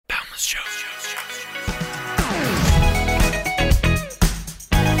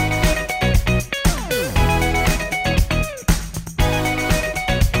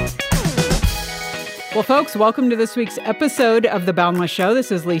Well, folks, welcome to this week's episode of The Boundless Show.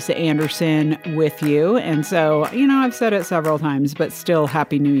 This is Lisa Anderson with you. And so, I've said it several times, but still,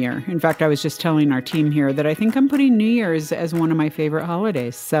 Happy New Year. In fact, I was just telling our team here that I think I'm putting New Year's as one of my favorite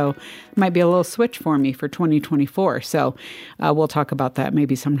holidays. So it might be a little switch for me for 2024. So we'll talk about that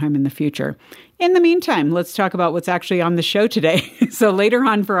maybe sometime in the future. In the meantime, let's talk about what's actually on the show today. So later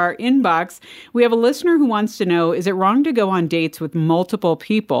on for our inbox, we have a listener who wants to know, is it wrong to go on dates with multiple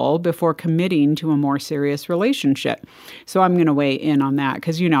people before committing to a more serious relationship? So I'm going to weigh in on that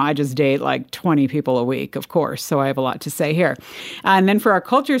because, I just date like 20 people a week, of course. So I have a lot to say here. And then for our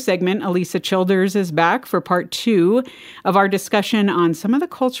culture segment, Elisa Childers is back for part 2 of our discussion on some of the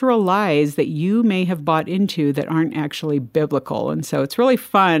cultural lies that you may have bought into that aren't actually biblical. And so it's really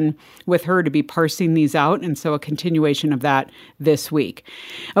fun with her to be parsing these out, and so a continuation of that this week.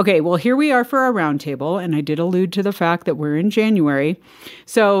 Okay, well, here we are for our roundtable, and I did allude to the fact that we're in January.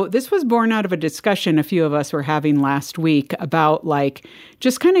 So this was born out of a discussion a few of us were having last week about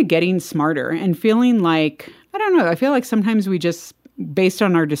just kind of getting smarter and feeling like, I don't know, I feel like sometimes we just, based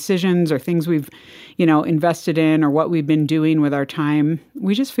on our decisions or things we've, invested in or what we've been doing with our time,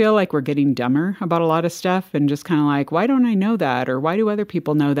 we just feel like we're getting dumber about a lot of stuff and just kind of like, why don't I know that? Or why do other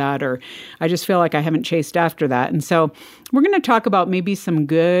people know that? Or I just feel like I haven't chased after that. And so we're going to talk about maybe some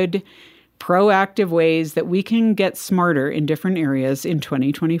good proactive ways that we can get smarter in different areas in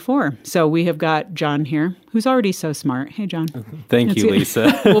 2024. So we have got John here, who's already so smart. Hey, John. Thank you,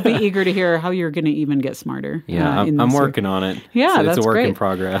 Lisa. We'll be eager to hear how you're going to even get smarter. Yeah, I'm working on it. Yeah, it's that's a work great. in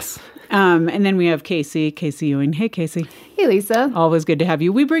progress. And then we have Casey Ewing. Hey, Casey. Hey, Lisa. Always good to have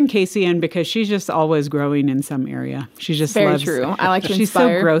you. We bring Casey in because she's just always growing in some area. She just Very loves. true. I like to She's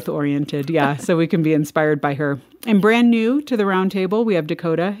inspire. so growth oriented. Yeah, so we can be inspired by her. And brand new to the roundtable, we have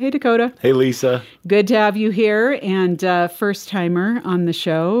Dakota. Hey, Dakota. Hey, Lisa. Good to have you here, and first timer on the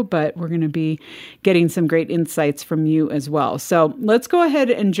show, but we're going to be getting some great insights from you as well. So let's go ahead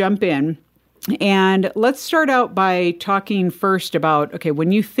and jump in. And let's start out by talking first about, okay,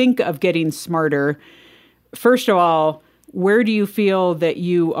 when you think of getting smarter, first of all, where do you feel that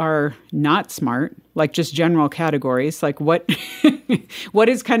you are not smart? Like just general categories, like what what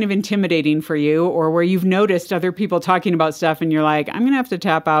is kind of intimidating for you, or where you've noticed other people talking about stuff and you're like, I'm going to have to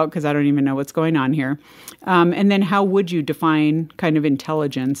tap out because I don't even know what's going on here. And then how would you define kind of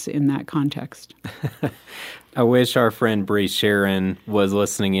intelligence in that context? I wish our friend Bree Sharon was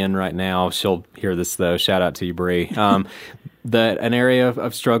listening in right now. She'll hear this, though. Shout out to you, Bree. An area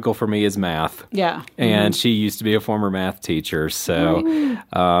of struggle for me is math. Yeah. And she used to be a former math teacher. So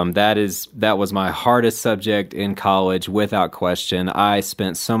that was my hardest subject in college, without question. I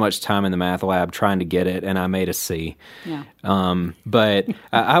spent so much time in the math lab trying to get it, and I made a C. Yeah. But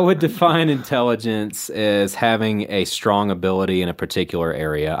I would define intelligence as having a strong ability in a particular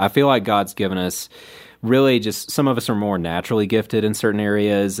area. I feel like God's given us really just, some of us are more naturally gifted in certain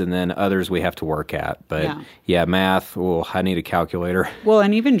areas, and then others we have to work at. But yeah math, I need a calculator. Well,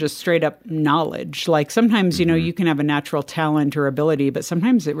 and even just straight up knowledge. Like sometimes, you can have a natural talent or ability, but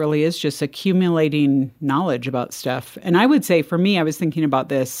sometimes it really is just accumulating knowledge about stuff. And I would say for me, I was thinking about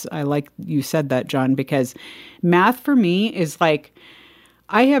this. I like you said that, John, because math for me is like,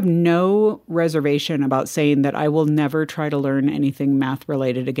 I have no reservation about saying that I will never try to learn anything math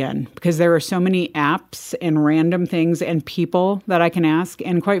related again, because there are so many apps and random things and people that I can ask.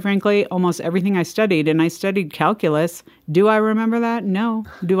 And quite frankly, almost everything I studied, and I studied calculus. Do I remember that? No.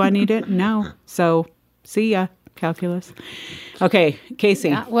 Do I need it? No. So see ya, calculus. Okay, Casey.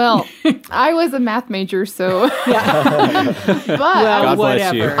 Yeah, well, I was a math major, so but God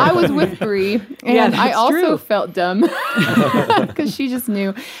bless you. I was with Bree, and I also felt dumb because she just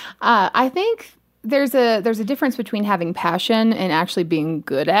knew. I think there's a difference between having passion and actually being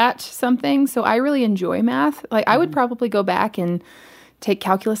good at something. So I really enjoy math. Like I would probably go back and take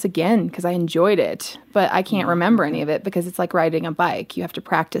calculus again because I enjoyed it, but I can't remember any of it because it's like riding a bike. You have to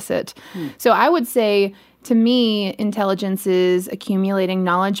practice it. So I would say, to me, intelligence is accumulating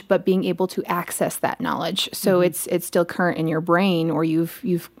knowledge, but being able to access that knowledge. So it's still current in your brain, or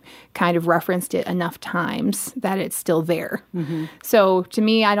you've kind of referenced it enough times that it's still there. So to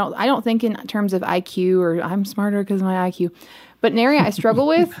me, I don't think in terms of IQ or I'm smarter because of my IQ. But an area I struggle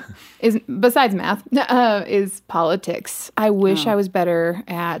with is, besides math, is politics. I wish I was better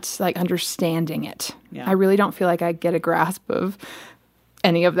at understanding it. Yeah. I really don't feel like I get a grasp of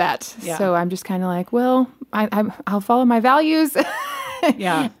any of that. Yeah. So I'm just kind of like, well, I'll follow my values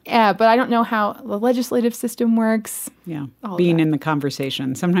Yeah. But I don't know how the legislative system works. Yeah. Being in the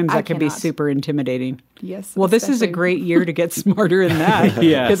conversation. Sometimes that can be super intimidating. Yes. Well, this is a great year to get smarter in that.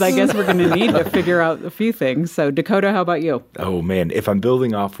 Yes. Because I guess we're going to need to figure out a few things. So, Dakota, how about you? Oh, man. If I'm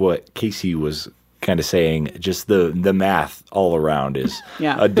building off what Casey was kind of saying, just the math all around is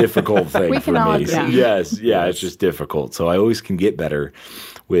a difficult thing for me. Yes. It's just difficult. So I always can get better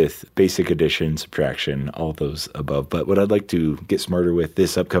with basic addition, subtraction, all those above. But what I'd like to get smarter with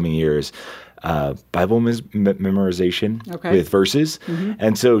this upcoming year is Bible memorization with verses. Mm-hmm.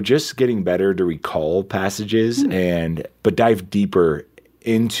 And so just getting better to recall passages but dive deeper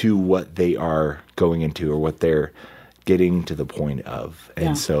into what they are going into or what they're getting to the point of.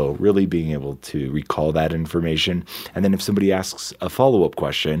 And so really being able to recall that information. And then if somebody asks a follow-up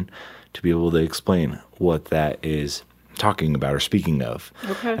question, to be able to explain what that is talking about or speaking of.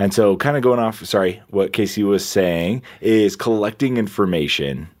 Okay. And so kind of going off, what Casey was saying is collecting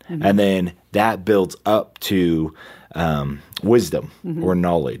information, and then that builds up to wisdom or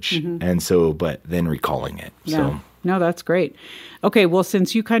knowledge. And so, but then recalling it. Yeah. So. No, that's great. Okay, well,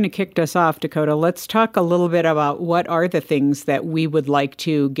 since you kind of kicked us off, Dakota, let's talk a little bit about what are the things that we would like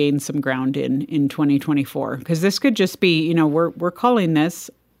to gain some ground in 2024. Because this could just be, we're calling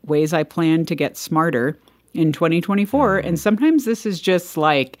this Ways I Plan to Get Smarter in 2024. And sometimes this is just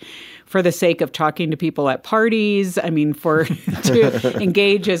like for the sake of talking to people at parties. I mean, to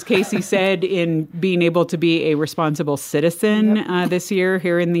engage, as Casey said, in being able to be a responsible citizen this year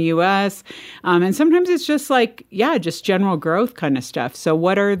here in the U.S. And sometimes it's just like, just general growth kind of stuff. So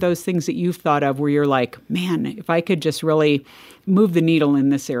what are those things that you've thought of where you're like, man, if I could just really move the needle in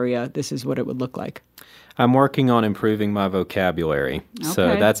this area, this is what it would look like? I'm working on improving my vocabulary,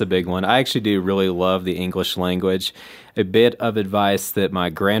 so that's a big one. I actually do really love the English language. A bit of advice that my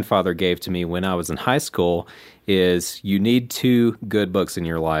grandfather gave to me when I was in high school is you need 2 good books in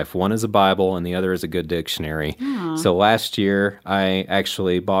your life. One is a Bible and the other is a good dictionary. Aww. So last year, I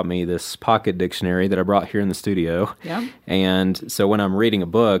actually bought me this pocket dictionary that I brought here in the studio. Yep. And so when I'm reading a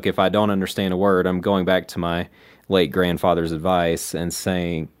book, if I don't understand a word, I'm going back to my late grandfather's advice and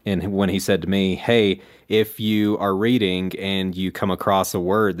saying, and when he said to me, hey, if you are reading and you come across a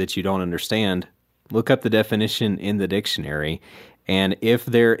word that you don't understand, look up the definition in the dictionary. And if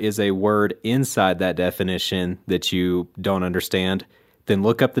there is a word inside that definition that you don't understand, then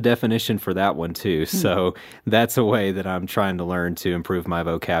look up the definition for that one too. So that's a way that I'm trying to learn to improve my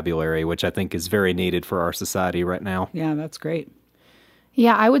vocabulary, which I think is very needed for our society right now. Yeah, that's great.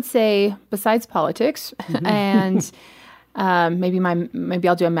 Yeah, I would say besides politics and maybe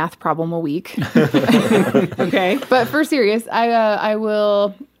I'll do a math problem a week. Okay. But for serious, I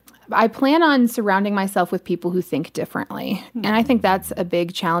plan on surrounding myself with people who think differently. And I think that's a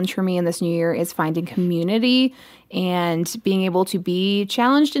big challenge for me in this new year is finding community and being able to be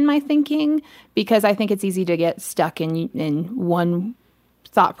challenged in my thinking, because I think it's easy to get stuck in one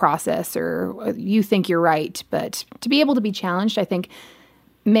thought process or you think you're right. But to be able to be challenged, I think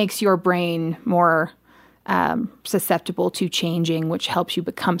makes your brain more susceptible to changing, which helps you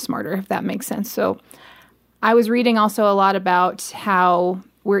become smarter, if that makes sense. So I was reading also a lot about how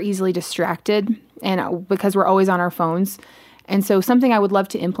we're easily distracted and because we're always on our phones. And so something I would love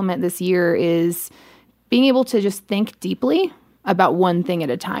to implement this year is being able to just think deeply about one thing at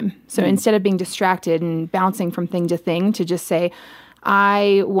a time. So instead of being distracted and bouncing from thing to thing, to just say,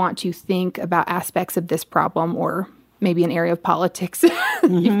 I want to think about aspects of this problem or maybe an area of politics.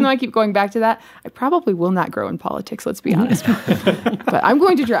 Even though I keep going back to that, I probably will not grow in politics, let's be honest. But I'm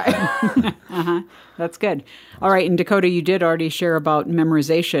going to try. That's good. All right, and Dakota, you did already share about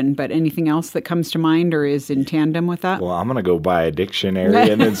memorization, but anything else that comes to mind or is in tandem with that? Well, I'm going to go buy a dictionary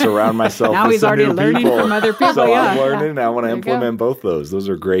and then surround myself now with he's some already new learning people. from other people. So yeah. I'm learning. I want to implement both those. Those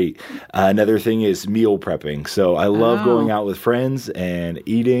are great. Another thing is meal prepping. So I love going out with friends and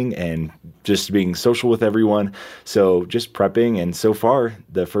eating and just being social with everyone. So just prepping. And so far,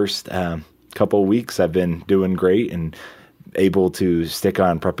 the first couple of weeks, I've been doing great and able to stick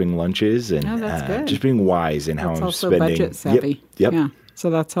on prepping lunches and just being wise in how I'm spending. That's also budget savvy. Yep. Yeah. So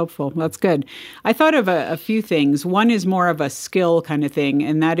that's helpful. That's good. I thought of a few things. One is more of a skill kind of thing,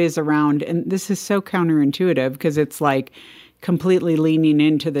 and that is around, and this is so counterintuitive because it's like completely leaning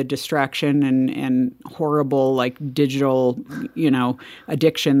into the distraction and horrible like digital,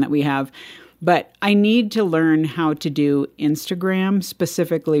 addiction that we have. But I need to learn how to do Instagram,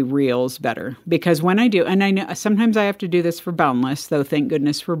 specifically Reels, better. Because when I do, and I know sometimes I have to do this for Boundless, though thank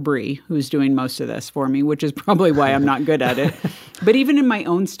goodness for Bree, who's doing most of this for me, which is probably why I'm not good at it. But even in my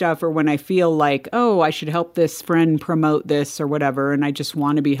own stuff, or when I feel like, I should help this friend promote this or whatever, and I just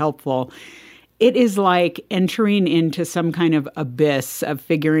want to be helpful, it is like entering into some kind of abyss of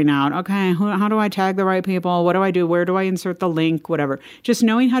figuring out, okay, how do I tag the right people? What do I do? Where do I insert the link? Whatever. Just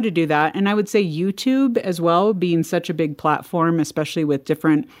knowing how to do that. And I would say YouTube as well, being such a big platform, especially with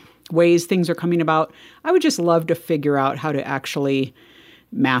different ways things are coming about. I would just love to figure out how to actually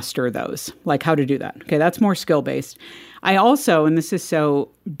master those, like how to do that. Okay, that's more skill-based. I also, and this is so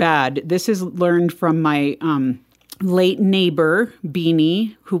bad, this is learned from my late neighbor,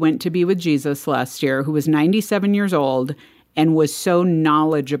 Beanie, who went to be with Jesus last year, who was 97 years old and was so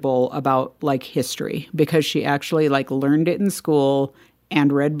knowledgeable about like history because she actually like learned it in school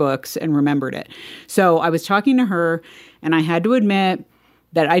and read books and remembered it. So I was talking to her and I had to admit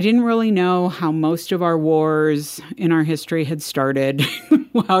that I didn't really know how most of our wars in our history had started.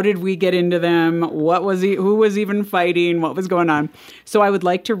 How did we get into them? Who was even fighting? What was going on? So I would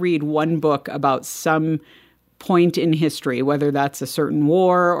like to read one book about some point in history, whether that's a certain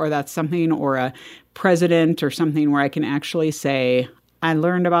war or that's something or a president or something where I can actually say, I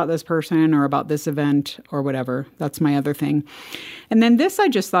learned about this person or about this event or whatever. That's my other thing. And then this I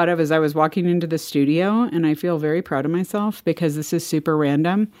just thought of as I was walking into the studio, and I feel very proud of myself because this is super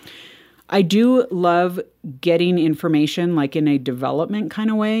random. I do love getting information like in a development kind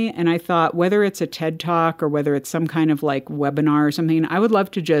of way. And I thought whether it's a TED Talk or whether it's some kind of like webinar or something, I would love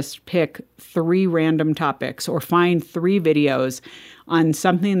to just pick 3 random topics or find 3 videos on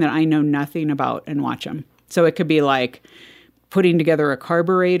something that I know nothing about and watch them. So it could be like putting together a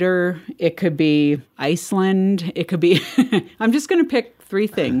carburetor. It could be Iceland. It could be, I'm just going to pick 3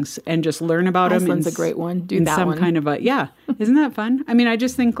 things and just learn about them. Iceland's a great one. Do that some one. Kind of a, yeah. Isn't that fun? I mean, I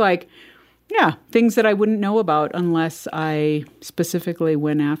just think like, yeah, things that I wouldn't know about unless I specifically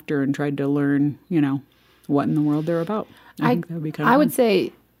went after and tried to learn, what in the world they're about. I think that would be kind of fun. would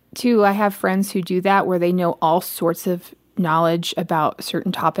say, too, I have friends who do that where they know all sorts of knowledge about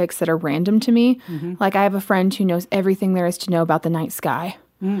certain topics that are random to me. Mm-hmm. Like I have a friend who knows everything there is to know about the night sky.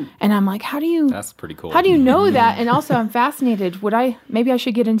 And I'm like, that's pretty cool. How do you know that? And also I'm fascinated. Maybe I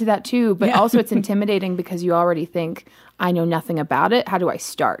should get into that too. But also it's intimidating because you already think I know nothing about it. How do I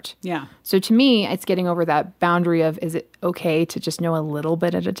start? Yeah. So to me, it's getting over that boundary of, is it okay to just know a little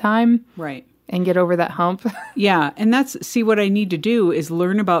bit at a time? Right. And get over that hump. Yeah. And what I need to do is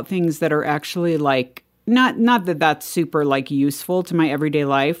learn about things that are actually like, not that that's super like useful to my everyday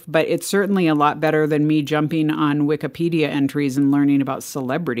life, but it's certainly a lot better than me jumping on Wikipedia entries and learning about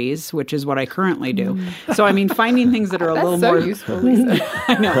celebrities, which is what I currently do. So, I mean, finding things that are a little more useful, Lisa.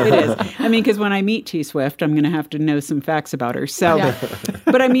 I know it is. I mean, because when I meet T Swift, I'm going to have to know some facts about her. So,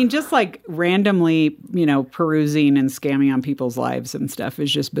 but I mean, just like randomly, perusing and scamming on people's lives and stuff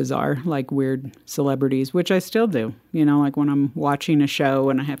is just bizarre, like weird celebrities, which I still do. Like when I'm watching a show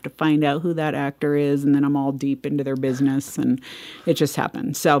and I have to find out who that actor is, and then I'm all deep into their business, and it just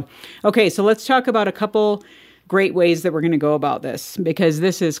happens. So, okay, so let's talk about a couple great ways that we're going to go about this, because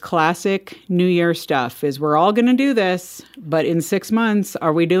this is classic New Year stuff, is we're all going to do this, but in 6 months,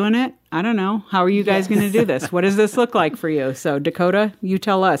 are we doing it? I don't know. How are you guys going to do this? What does this look like for you? So, Dakota, you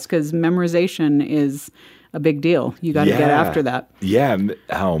tell us, because memorization is a big deal. You got to get after that. Yeah.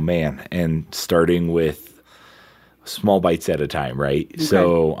 Oh, man. And starting with small bites at a time, right? Okay.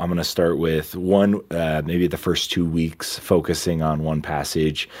 So I'm going to start with one, maybe the first 2 weeks, focusing on one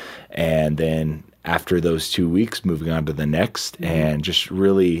passage, and then after those 2 weeks, moving on to the next, and just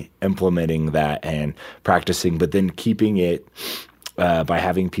really implementing that and practicing, but then keeping it by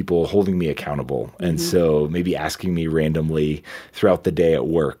having people holding me accountable. And so maybe asking me randomly throughout the day at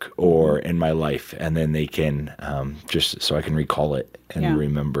work or in my life, and then they can just so I can recall it and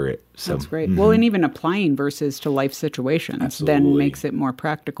remember it. So that's great. Well, and even applying verses to life situations then makes it more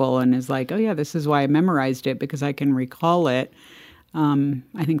practical and is like, oh yeah, this is why I memorized it, because I can recall it.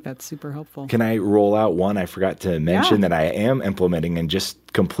 I think that's super helpful. Can I roll out one I forgot to mention that I am implementing and just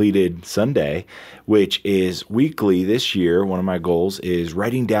completed Sunday, which is weekly this year? One of my goals is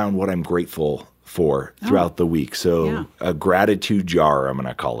writing down what I'm grateful for throughout the week. So a gratitude jar, I'm going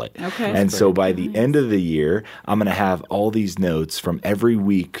to call it. Okay. And so by the end of the year, I'm going to have all these notes from every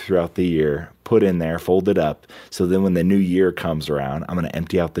week throughout the year put in there, folded up. So then when the new year comes around, I'm going to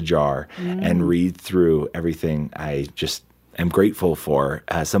empty out the jar and read through everything I just am grateful for.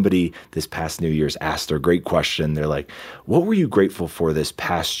 Somebody this past New Year's asked a great question. They're like, what were you grateful for this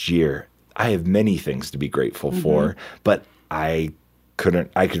past year? I have many things to be grateful for, but I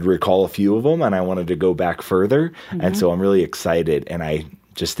could recall a few of them, and I wanted to go back further. And so I'm really excited. And I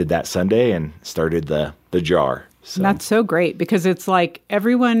just did that Sunday and started the jar. So. That's so great, because it's like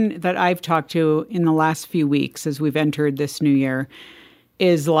everyone that I've talked to in the last few weeks as we've entered this new year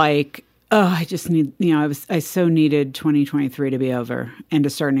is like, Oh, I just need, I so needed 2023 to be over and to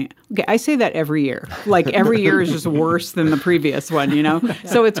start. Okay, I say that every year. Like every year is just worse than the previous one,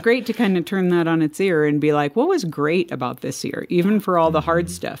 So it's great to kind of turn that on its ear and be like, what was great about this year? Even for all the hard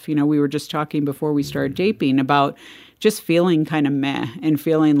stuff. We were just talking before we started taping about just feeling kind of meh and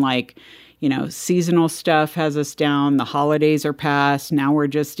feeling like, seasonal stuff has us down. The holidays are past. Now we're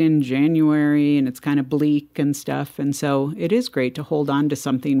just in January and it's kind of bleak and stuff. And so it is great to hold on to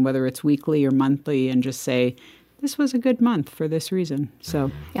something, whether it's weekly or monthly, and just say, this was a good month for this reason.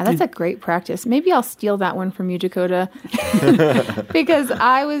 So yeah, that's a great practice. Maybe I'll steal that one from you, Dakota, because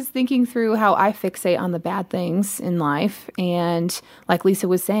I was thinking through how I fixate on the bad things in life. And like Lisa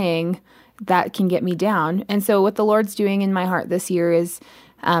was saying, that can get me down. And so what the Lord's doing in my heart this year is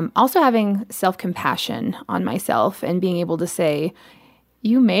also having self-compassion on myself and being able to say,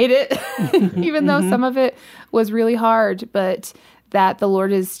 you made it, even though some of it was really hard, but that the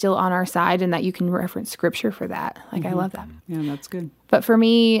Lord is still on our side and that you can reference scripture for that. Like, I love that. Yeah, that's good. But for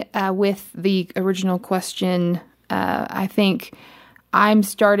me, with the original question, I think I'm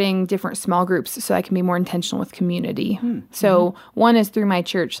starting different small groups so I can be more intentional with community. So one is through my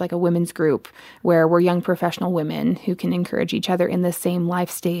church, like a women's group where we're young professional women who can encourage each other in the same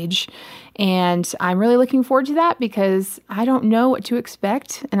life stage. And I'm really looking forward to that because I don't know what to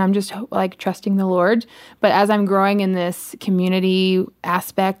expect and I'm just like trusting the Lord. But as I'm growing in this community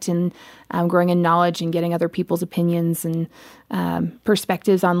aspect and growing in knowledge and getting other people's opinions and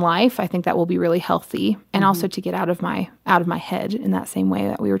perspectives on life, I think that will be really healthy, and also to get out of my head in that same way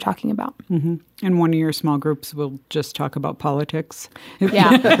that we were talking about. And one of your small groups will just talk about politics.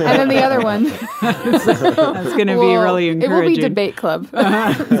 Yeah, and then the other one that's going to be really encouraging. It will be debate club.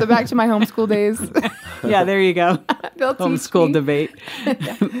 So back to my homeschool days. Yeah, there you go. They'll homeschool debate.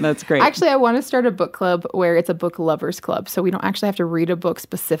 That's great. Actually, I want to start a book club where it's a book lovers club, so we don't actually have to read a book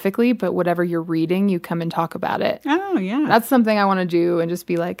specifically, but whatever you're reading, you come and talk about it. Oh, yeah. That's something I want to do, and just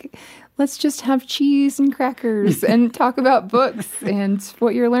be like, let's just have cheese and crackers and talk about books and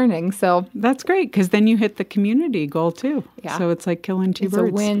what you're learning. So that's great, because then you hit the community goal too. Yeah. So it's like killing two birds.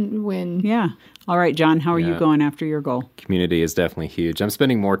 It's a win-win. Yeah. All right, John, how are you going after your goal? Community is definitely huge. I'm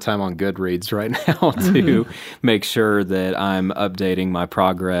spending more time on Goodreads right now to make sure that I'm updating my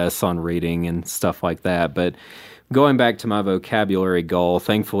progress on reading and stuff like that. But going back to my vocabulary goal,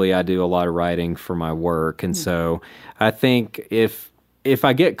 thankfully I do a lot of writing for my work. And so I think if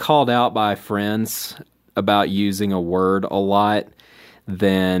I get called out by friends about using a word a lot,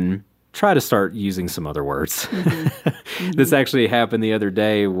 then try to start using some other words. This actually happened the other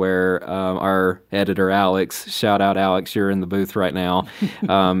day where our editor, Alex, shout out Alex, you're in the booth right now.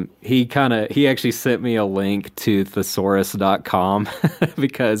 He actually sent me a link to thesaurus.com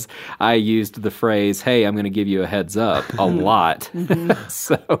because I used the phrase, hey, I'm going to give you a heads up a lot.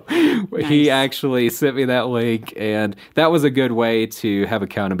 So nice. He actually sent me that link, and that was a good way to have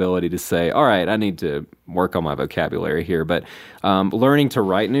accountability to say, all right, I need to work on my vocabulary here. But learning to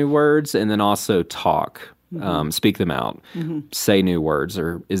write new words and then also talk, speak them out, say new words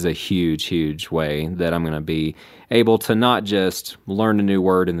is a huge, huge way that I'm going to be able to not just learn a new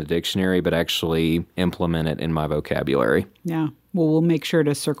word in the dictionary, but actually implement it in my vocabulary. Yeah. Well, we'll make sure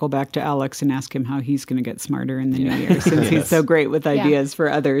to circle back to Alex and ask him how he's going to get smarter in the new year, since he's so great with ideas for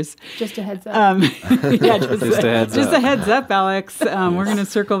others. Just a heads up. Just a heads up, Alex. We're going to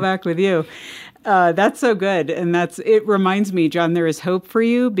circle back with you. That's so good. And it reminds me, John, there is hope for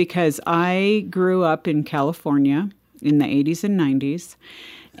you, because I grew up in California in the 80s and 90s.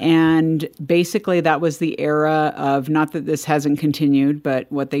 And basically that was the era of, not that this hasn't continued,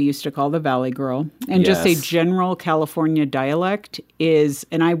 but what they used to call the Valley Girl. And just a general California dialect is,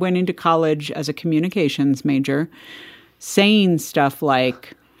 and I went into college as a communications major, saying stuff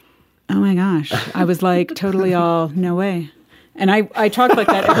like, oh my gosh, I was like totally all, no way. And I talk like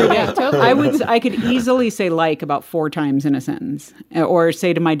that every day. Yeah, totally. I could easily say like about 4 times in a sentence, or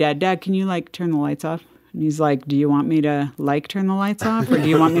say to my dad, Dad, can you like turn the lights off? And he's like, do you want me to like turn the lights off, or do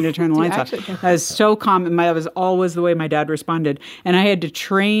you want me to turn the lights off? That was so common. That was always the way my dad responded. And I had to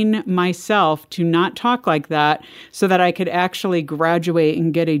train myself to not talk like that so that I could actually graduate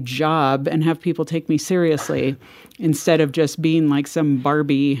and get a job and have people take me seriously, instead of just being like some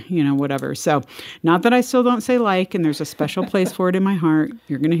Barbie, whatever. So not that I still don't say like, and there's a special place for it in my heart.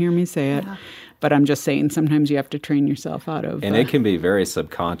 You're going to hear me say it. Yeah. But I'm just saying, sometimes you have to train yourself out of... And it can be very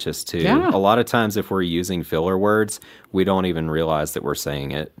subconscious, too. Yeah. A lot of times, if we're using filler words, we don't even realize that we're saying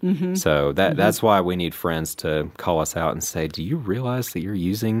it. So that's why we need friends to call us out and say, do you realize that you're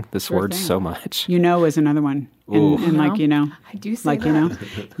using this word so much? Is another one. And like, I do say like,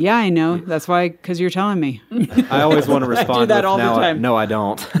 that. Yeah, I know. That's why, because you're telling me. I always want to respond I do that all the time. No, I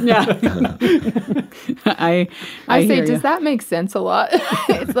don't. Yeah. I say, does that make sense a lot?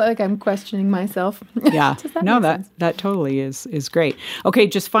 It's like I'm questioning myself. Yeah. That totally is great. Okay,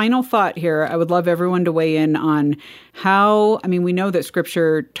 just final thought here. I would love everyone to weigh in on how, we know that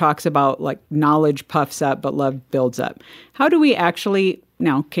Scripture talks about like knowledge puffs up, but love builds up. How do we actually...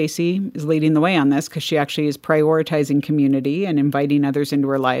 Now, Casey is leading the way on this because she actually is prioritizing community and inviting others into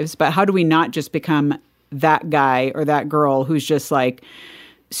her lives. But how do we not just become that guy or that girl who's just like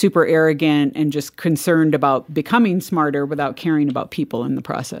super arrogant and just concerned about becoming smarter without caring about people in the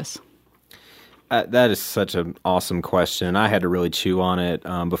process? That is such an awesome question. I had to really chew on it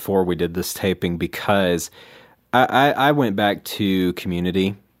before we did this taping because I went back to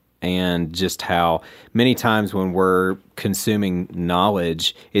community. And just how many times when we're consuming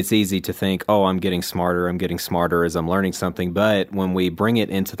knowledge, it's easy to think, oh, I'm getting smarter as I'm learning something. But when we bring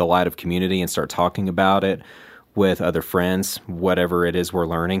it into the light of community and start talking about it with other friends, whatever it is we're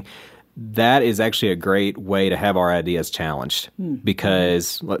learning, that is actually a great way to have our ideas challenged.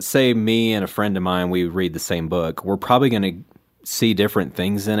 Because let's say me and a friend of mine, we read the same book. We're probably going to see different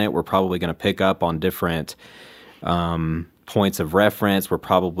things in it. We're probably going to pick up on different points of reference. We're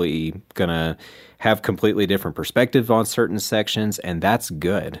probably going to have completely different perspective on certain sections, and that's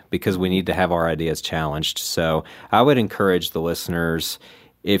good because we need to have our ideas challenged. So I would encourage the listeners,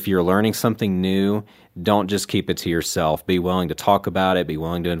 if you're learning something new, don't just keep it to yourself. Be willing to talk about it. Be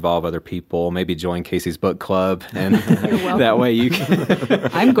willing to involve other people. Maybe join Casey's book club, and that way you can.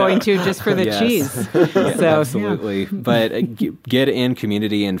 I'm going to just for the cheese. So absolutely, But get in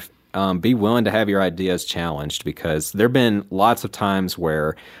community and be willing to have your ideas challenged, because there have been lots of times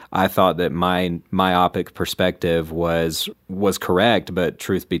where I thought that my myopic perspective was correct, but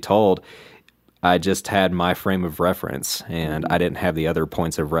truth be told, I just had my frame of reference, and I didn't have the other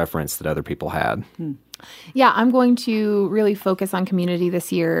points of reference that other people had. Yeah, I'm going to really focus on community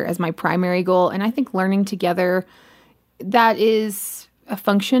this year as my primary goal, and I think learning together, that is a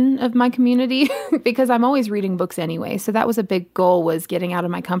function of my community because I'm always reading books anyway. So that was a big goal, was getting out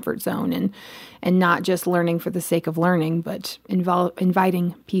of my comfort zone and not just learning for the sake of learning, but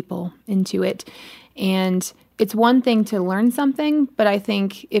inviting people into it. And it's one thing to learn something, but I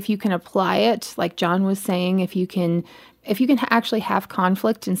think if you can apply it, like John was saying, if you can actually have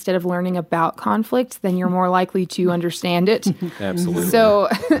conflict instead of learning about conflict, then you're more likely to understand it. Absolutely. So,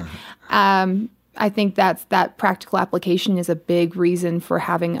 I think that practical application is a big reason for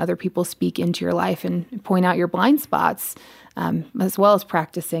having other people speak into your life and point out your blind spots, as well as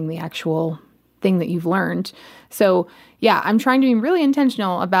practicing the actual thing that you've learned. So, yeah, I'm trying to be really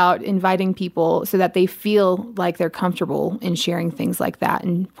intentional about inviting people so that they feel like they're comfortable in sharing things like that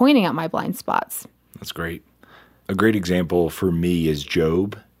and pointing out my blind spots. That's great. A great example for me is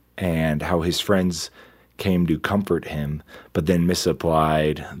Job and how his friends came to comfort him, but then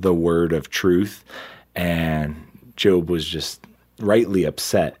misapplied the word of truth. And Job was just rightly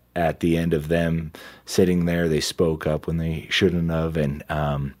upset at the end of them sitting there. They spoke up when they shouldn't have. And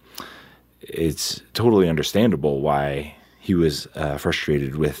it's totally understandable why he was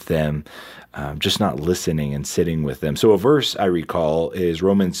frustrated with them, just not listening and sitting with them. So a verse I recall is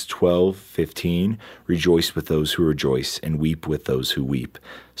Romans 12:15, rejoice with those who rejoice and weep with those who weep.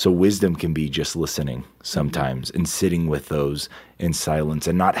 So wisdom can be just listening sometimes and sitting with those in silence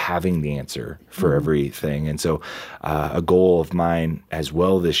and not having the answer for everything. And so a goal of mine as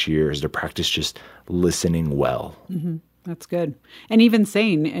well this year is to practice just listening well. Mm-hmm. That's good. And even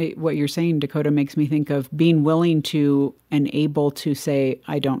saying what you're saying, Dakota, makes me think of being willing to and able to say,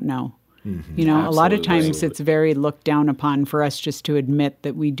 I don't know. Mm-hmm. You know, absolutely. A lot of times it's very looked down upon for us just to admit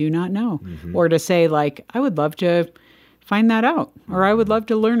that we do not know, or to say like, I would love to find that out, or I would love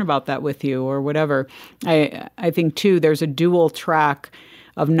to learn about that with you, or whatever. I think too, there's a dual track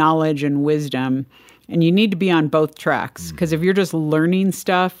of knowledge and wisdom. And you need to be on both tracks, because if you're just learning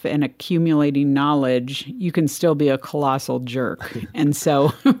stuff and accumulating knowledge, you can still be a colossal jerk. And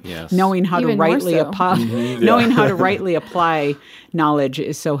so knowing how to rightly apply knowledge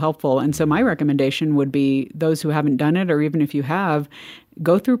is so helpful. And so my recommendation would be those who haven't done it, or even if you have,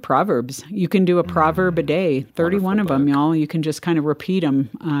 go through Proverbs. You can do a proverb a day, 31 of them, y'all. You can just kind of repeat them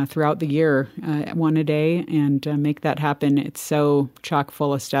throughout the year, one a day, and make that happen. It's so chock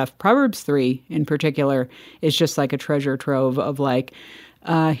full of stuff. Proverbs 3 in particular is just like a treasure trove of like,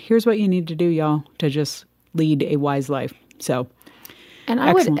 here's what you need to do, y'all, to just lead a wise life. So, And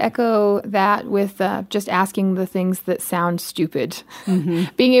I would echo that with just asking the things that sound stupid.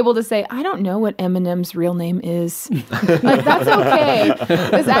 Mm-hmm. Being able to say, I don't know what Eminem's real name is. Like, that's okay.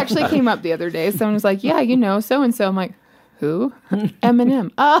 This actually came up the other day. Someone was like, yeah, so-and-so. I'm like, who?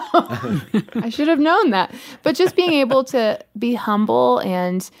 Eminem. Oh, I should have known that. But just being able to be humble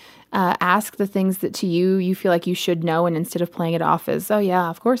and ask the things that to you feel like you should know, and instead of playing it off as, oh yeah,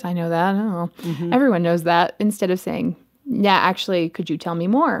 of course I know that. Oh, everyone knows that. Instead of saying, yeah, actually, could you tell me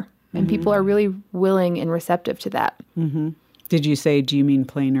more? And people are really willing and receptive to that. Mm-hmm. Did you say, do you mean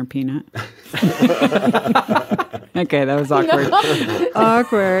plain or peanut? Okay, that was awkward.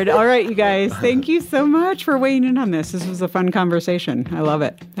 Awkward. All right, you guys. Thank you so much for weighing in on this. This was a fun conversation. I love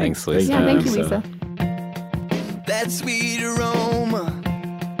it. Thanks, Lisa. Yeah, thank you, Lisa. That sweet aroma,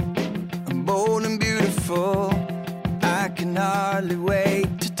 bold and beautiful, I can hardly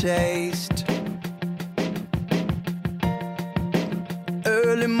wait to taste.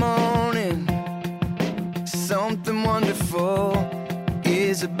 Early morning, something wonderful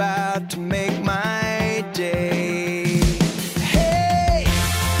is about to make my day. Hey,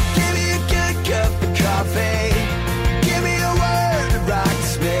 give me a good cup of coffee, give me a word that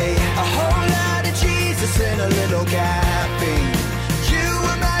rocks me, a whole lot of Jesus and a little caffeine. You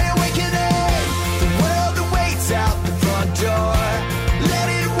are my awakening, the world that waits out the front door. Let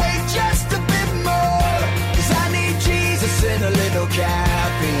it wait just a bit more, 'cause I need Jesus and a little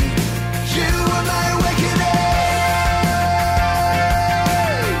caffeine. You are my awakening.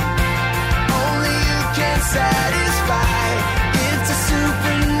 Only you can satisfy. It's a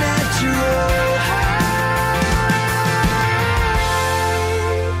supernatural high.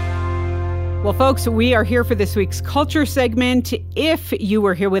 Well, folks, we are here for this week's Culture segment. If you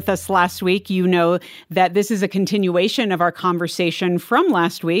were here with us last week, you know that this is a continuation of our conversation from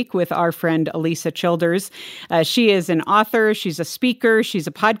last week with our friend Alisa Childers. She is an author, she's a speaker, she's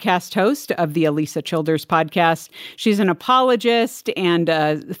a podcast host of the Alisa Childers podcast. She's an apologist and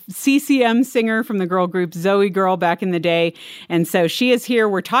a CCM singer from the girl group Zoe Girl back in the day. And so she is here.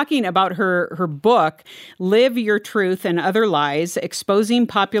 We're talking about her book, Live Your Truth and Other Lies, Exposing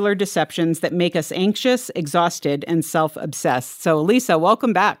Popular Deceptions That Make Us Anxious, Exhausted, and Self-Obsessed. So, Alisa,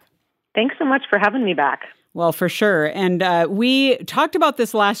 welcome back. Thanks so much for having me back. Well, for sure. And we talked about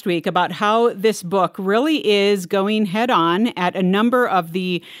this last week, about how this book really is going head on at a number of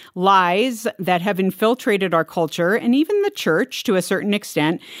the lies that have infiltrated our culture and even the church to a certain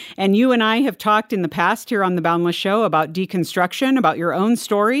extent. And you and I have talked in the past here on The Boundless Show about deconstruction, about your own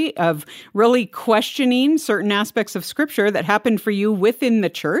story of really questioning certain aspects of Scripture that happened for you within the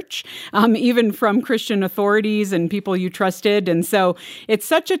church, even from Christian authorities and people you trusted. And so it's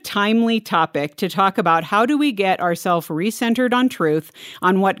such a timely topic to talk about how do we get ourselves recentered on truth,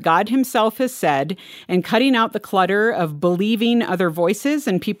 on what God himself has said, and cutting out the clutter of believing other voices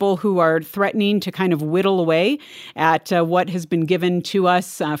and people who are threatening to kind of whittle away at what has been given to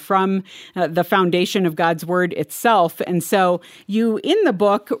us from the foundation of God's word itself. And so you, in the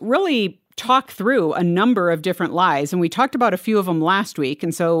book, really talk through a number of different lies. And we talked about a few of them last week.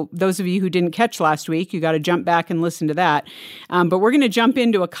 And so those of you who didn't catch last week, you got to jump back and listen to that. But we're going to jump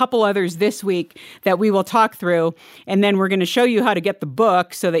into a couple others this week that we will talk through. And then we're going to show you how to get the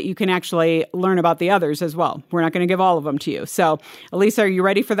book so that you can actually learn about the others as well. We're not going to give all of them to you. So, Alisa, are you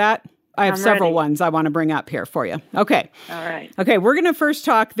ready for that? I have several ones I want to bring up here for you. Okay. All right. Okay, we're going to first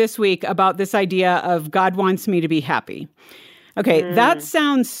talk this week about this idea of God wants me to be happy. Okay, that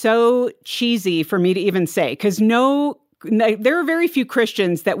sounds so cheesy for me to even say, because there are very few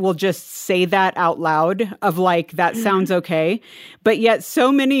Christians that will just say that out loud of like, that sounds okay. But yet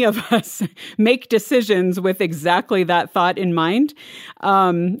so many of us make decisions with exactly that thought in mind.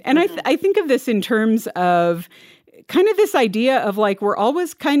 And I think of this in terms of kind of this idea of like, we're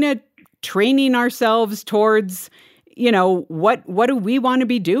always kind of training ourselves towards, what do we want to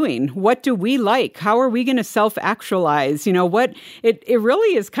be doing? What do we like? How are we going to self-actualize? It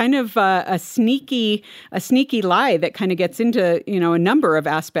really is kind of a sneaky lie that kind of gets into, a number of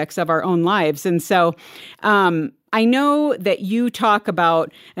aspects of our own lives. And so, I know that you talk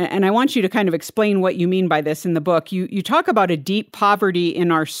about, and I want you to kind of explain what you mean by this in the book. You talk about a deep poverty in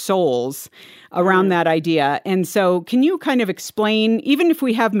our souls around that idea. And so can you kind of explain, even if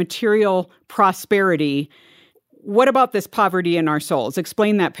we have material prosperity, what about this poverty in our souls?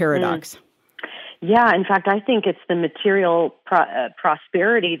 Explain that paradox. Yeah, in fact, I think it's the material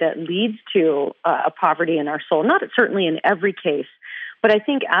prosperity that leads to a poverty in our soul. Not certainly in every case, but I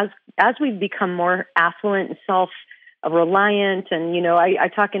think as we become more affluent and self-reliant, and I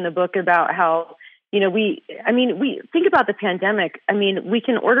talk in the book about how we think about the pandemic. I mean, we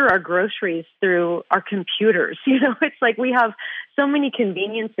can order our groceries through our computers. It's like we have so many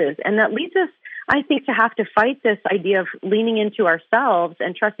conveniences, and that leads us, I think, to have to fight this idea of leaning into ourselves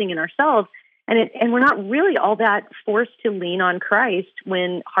and trusting in ourselves. And we're not really all that forced to lean on Christ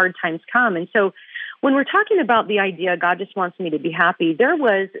when hard times come. And so when we're talking about the idea, God just wants me to be happy, there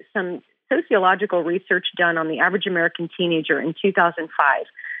was some sociological research done on the average American teenager in 2005.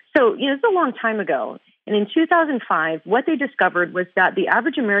 So, it's a long time ago. And in 2005, what they discovered was that the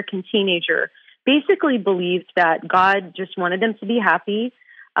average American teenager basically believed that God just wanted them to be happy.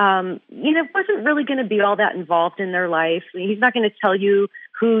 Wasn't really going to be all that involved in their life. He's not going to tell you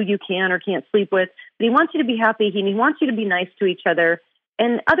who you can or can't sleep with, but he wants you to be happy. He wants you to be nice to each other.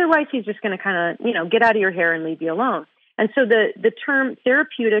 And otherwise, he's just going to kind of, get out of your hair and leave you alone. And so the term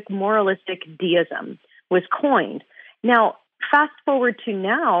therapeutic moralistic deism was coined. Now, fast forward to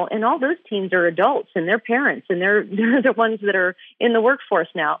now, and all those teens are adults and they're parents, and they're the ones that are in the workforce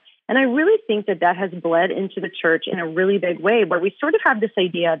now. And I really think that has bled into the church in a really big way, where we sort of have this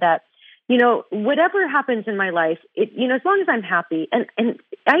idea that, whatever happens in my life, as long as I'm happy, and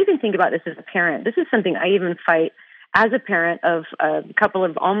I even think about this as a parent. This is something I even fight as a parent of a couple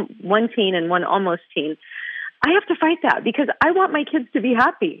of one teen and one almost teen. I have to fight that because I want my kids to be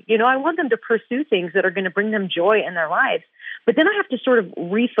happy. I want them to pursue things that are going to bring them joy in their lives. But then I have to sort of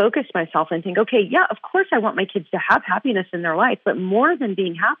refocus myself and think, okay, yeah, of course I want my kids to have happiness in their life, but more than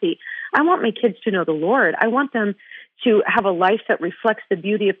being happy, I want my kids to know the Lord. I want them to have a life that reflects the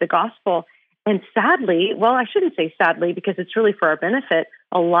beauty of the gospel. And sadly, well, I shouldn't say sadly because it's really for our benefit,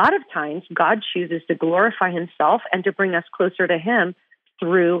 a lot of times God chooses to glorify himself and to bring us closer to him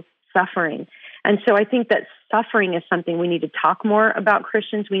through suffering. And so I think that suffering is something we need to talk more about,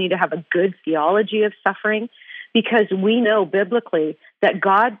 Christians. We need to have a good theology of suffering, because we know biblically that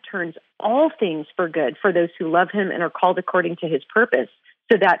God turns all things for good for those who love him and are called according to his purpose.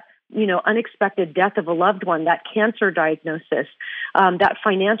 So that, unexpected death of a loved one, that cancer diagnosis, that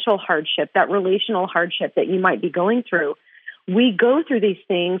financial hardship, that relational hardship that you might be going through, we go through these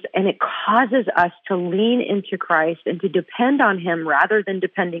things and it causes us to lean into Christ and to depend on him rather than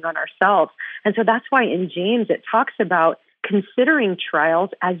depending on ourselves. And so that's why in James it talks about considering trials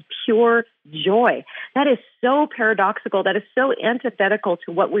as pure joy. That is so paradoxical. That is so antithetical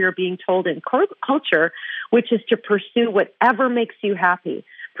to what we are being told in culture, which is to pursue whatever makes you happy.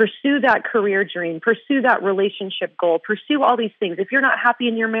 Pursue that career dream. Pursue that relationship goal. Pursue all these things. If you're not happy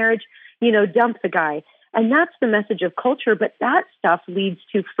in your marriage, dump the guy. And that's the message of culture, but that stuff leads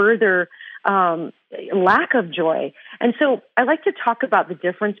to further lack of joy. And so I like to talk about the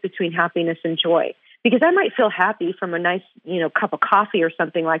difference between happiness and joy, because I might feel happy from a nice, cup of coffee or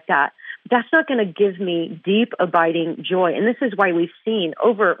something like that. But that's not going to give me deep, abiding joy. And this is why we've seen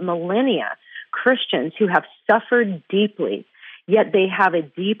over millennia Christians who have suffered deeply, yet they have a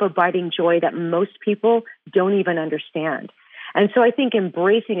deep, abiding joy that most people don't even understand. And so I think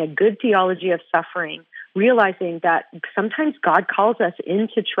embracing a good theology of suffering, realizing that sometimes God calls us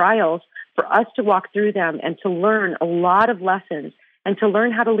into trials for us to walk through them and to learn a lot of lessons and to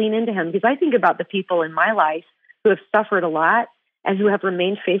learn how to lean into him. Because I think about the people in my life who have suffered a lot and who have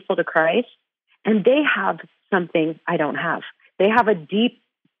remained faithful to Christ, and they have something I don't have. They have a deep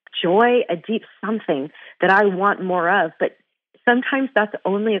joy, a deep something that I want more of. But sometimes that's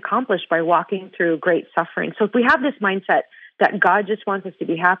only accomplished by walking through great suffering. So if we have this mindset that God just wants us to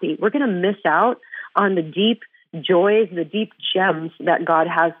be happy, we're going to miss out on the deep joys, the deep gems that God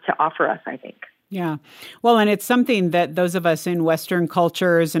has to offer us, I think. Yeah. Well, and it's something that those of us in Western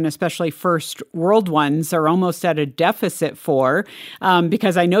cultures, and especially first world ones, are almost at a deficit for,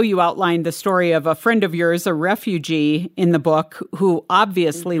 because I know you outlined the story of a friend of yours, a refugee in the book, who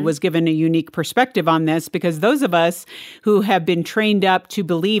obviously was given a unique perspective on this, because those of us who have been trained up to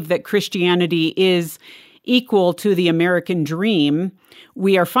believe that Christianity is equal to the American dream,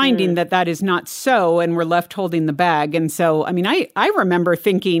 we are finding that is not so, and we're left holding the bag. And so, I mean, I remember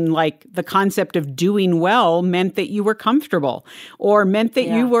thinking like the concept of doing well meant that you were comfortable, or meant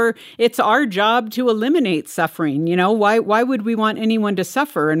that it's our job to eliminate suffering. Why would we want anyone to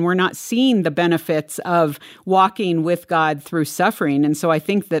suffer? And we're not seeing the benefits of walking with God through suffering. And so I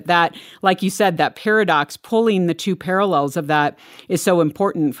think that, like you said, that paradox, pulling the two parallels of that is so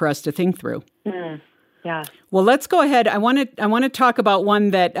important for us to think through. Yeah. Well, let's go ahead. I want to talk about one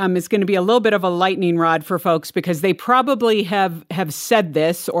that is going to be a little bit of a lightning rod for folks, because they probably have said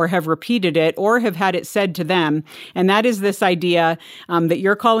this or have repeated it or have had it said to them. And that is this idea that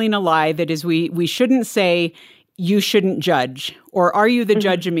you're calling a lie, that is we shouldn't say, you shouldn't judge, or are you the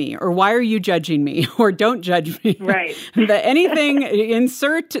judge of me, or why are you judging me, or don't judge me. Right. Anything,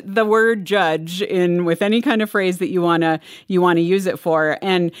 insert the word judge in with any kind of phrase that you want to use it for.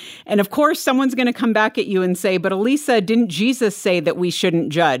 And of course, someone's going to come back at you and say, but Elisa, didn't Jesus say that we shouldn't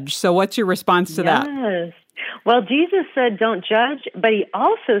judge? So what's your response to that? Yes. Well, Jesus said, don't judge, but he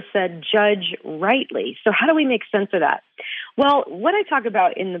also said, judge rightly. So how do we make sense of that? Well, what I talk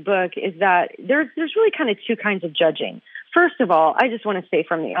about in the book is that there's really kind of two kinds of judging. First of all, I just want to say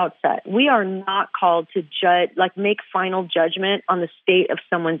from the outset, we are not called to judge, make final judgment on the state of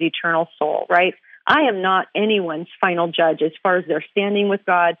someone's eternal soul, right? I am not anyone's final judge as far as their standing with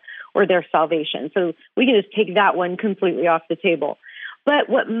God or their salvation. So we can just take that one completely off the table. But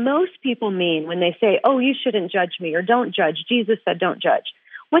what most people mean when they say, oh, you shouldn't judge me, or don't judge, Jesus said don't judge,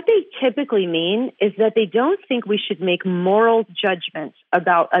 what they typically mean is that they don't think we should make moral judgments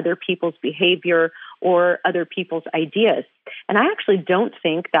about other people's behavior or other people's ideas. And I actually don't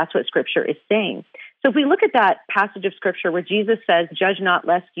think that's what Scripture is saying. So if we look at that passage of Scripture where Jesus says, judge not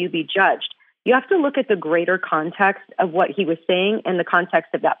lest you be judged, you have to look at the greater context of what he was saying and the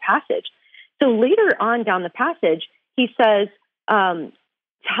context of that passage. So later on down the passage, he says,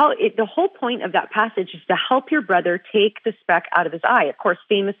 the whole point of that passage is to help your brother take the speck out of his eye. Of course,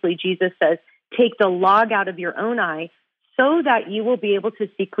 famously, Jesus says, take the log out of your own eye so that you will be able to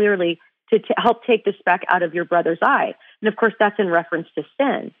see clearly to help take the speck out of your brother's eye. And of course, that's in reference to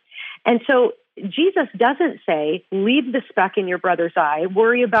sin. And so Jesus doesn't say, leave the speck in your brother's eye,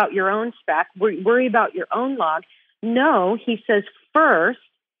 worry about your own speck, worry about your own log. No, he says, first,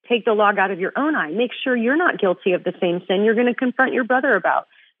 take the log out of your own eye. Make sure you're not guilty of the same sin you're going to confront your brother about.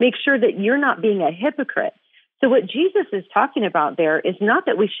 Make sure that you're not being a hypocrite. So what Jesus is talking about there is not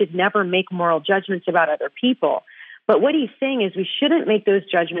that we should never make moral judgments about other people, but what he's saying is we shouldn't make those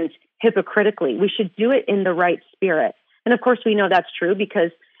judgments hypocritically. We should do it in the right spirit. And of course, we know that's true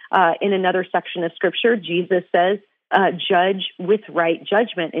because in another section of Scripture, Jesus says, judge with right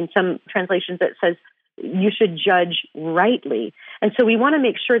judgment. In some translations, it says, you should judge rightly. And so we want to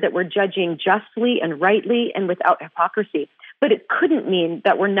make sure that we're judging justly and rightly and without hypocrisy. But it couldn't mean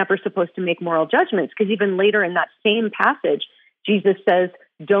that we're never supposed to make moral judgments, because even later in that same passage, Jesus says,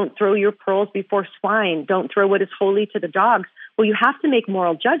 don't throw your pearls before swine. Don't throw what is holy to the dogs. Well, you have to make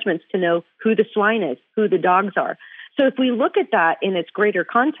moral judgments to know who the swine is, who the dogs are. So if we look at that in its greater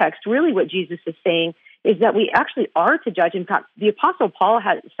context, really what Jesus is saying is that we actually are to judge. In fact, the Apostle Paul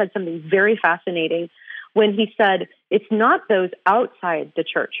had said something very fascinating when he said, it's not those outside the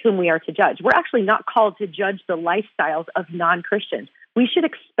church whom we are to judge. We're actually not called to judge the lifestyles of non-Christians. We should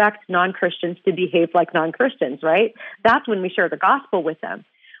expect non-Christians to behave like non-Christians, right? That's when we share the gospel with them.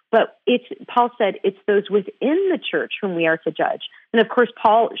 But Paul said it's those within the church whom we are to judge. And of course,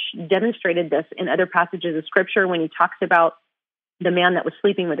 Paul demonstrated this in other passages of Scripture when he talks about the man that was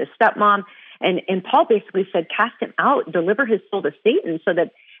sleeping with his stepmom. And Paul basically said, cast him out, deliver his soul to Satan,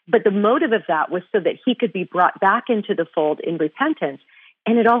 but the motive of that was so that he could be brought back into the fold in repentance.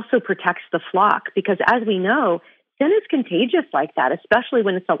 And it also protects the flock, because as we know, sin is contagious like that, especially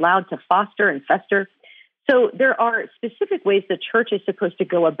when it's allowed to foster and fester. So there are specific ways the church is supposed to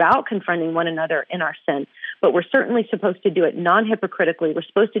go about confronting one another in our sin, but we're certainly supposed to do it non-hypocritically. We're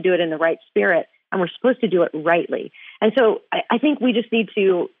supposed to do it in the right spirit, and we're supposed to do it rightly. And so I think we just need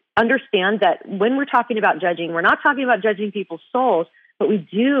to understand that when we're talking about judging, we're not talking about judging people's souls, but we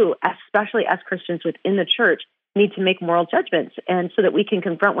do, especially as Christians within the church, need to make moral judgments, and so that we can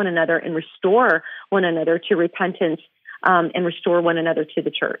confront one another and restore one another to repentance and restore one another to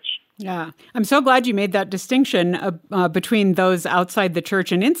the church. Yeah. I'm so glad you made that distinction between those outside the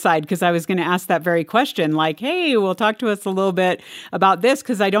church and inside, because I was going to ask that very question, like, hey, well, talk to us a little bit about this,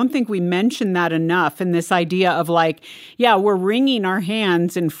 because I don't think we mention that enough in this idea of like, yeah, we're wringing our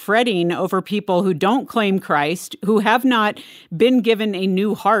hands and fretting over people who don't claim Christ, who have not been given a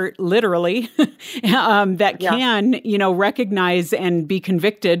new heart, literally, that can, recognize and be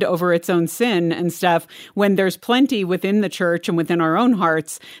convicted over its own sin and stuff, when there's plenty within the church and within our own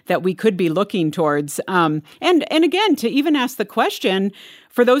hearts that we could be looking towards. And again, to even ask the question,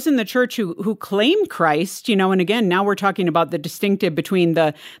 for those in the church who claim Christ, and again, now we're talking about the distinctive between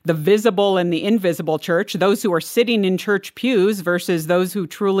the visible and the invisible church, those who are sitting in church pews versus those who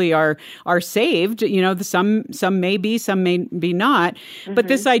truly are saved. Some may be, some may be not. Mm-hmm. But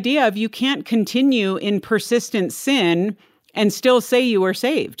this idea of you can't continue in persistent sin and still say you are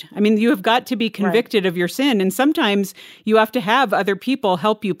saved. I mean, you have got to be convicted of your sin. And sometimes you have to have other people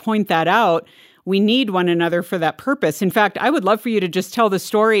help you point that out. we need one another for that purpose. In fact, I would love for you to just tell the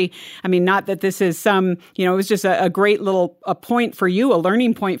story. I mean, not that this is some, it was just a great little point for you, a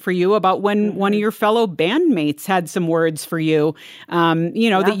learning point for you about when one of your fellow bandmates had some words for you,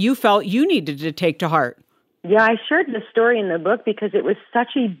 that you felt you needed to take to heart. Yeah, I shared the story in the book because it was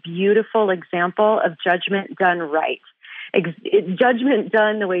such a beautiful example of judgment done right. Judgment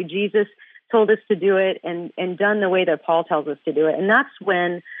done the way Jesus told us to do it and done the way that Paul tells us to do it. And that's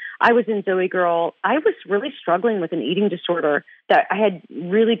when I was in Zoe Girl. I was really struggling with an eating disorder that I had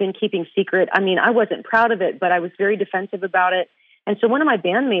really been keeping secret. I mean, I wasn't proud of it, but I was very defensive about it. And so one of my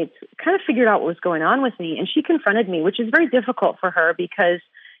bandmates kind of figured out what was going on with me, and she confronted me, which is very difficult for her because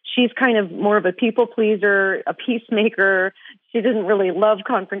she's kind of more of a people pleaser, a peacemaker. She doesn't really love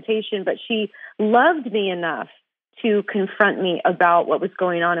confrontation, but she loved me enough to confront me about what was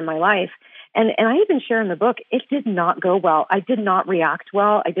going on in my life. And I even share in the book, it did not go well. I did not react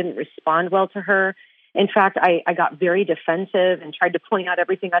well. I didn't respond well to her. In fact, I got very defensive and tried to point out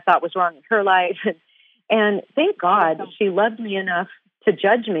everything I thought was wrong in her life. And thank God she loved me enough to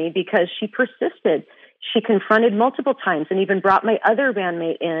judge me because she persisted. She confronted multiple times and even brought my other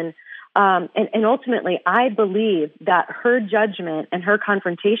bandmate in. And ultimately, I believe that her judgment and her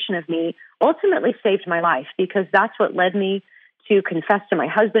confrontation of me ultimately saved my life because that's what led me to confess to my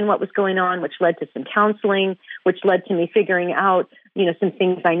husband what was going on, which led to some counseling, which led to me figuring out, some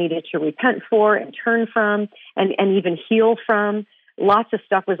things I needed to repent for and turn from and even heal from. Lots of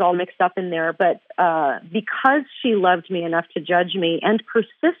stuff was all mixed up in there. But because she loved me enough to judge me and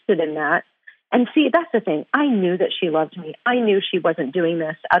persisted in that, and see, that's the thing. I knew that she loved me. I knew she wasn't doing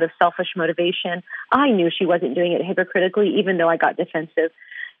this out of selfish motivation. I knew she wasn't doing it hypocritically, even though I got defensive.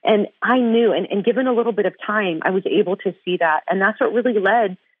 And I knew, and given a little bit of time, I was able to see that. And that's what really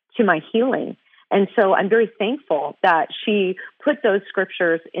led to my healing. And so I'm very thankful that she put those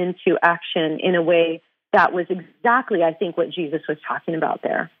scriptures into action in a way that was exactly, I think, what Jesus was talking about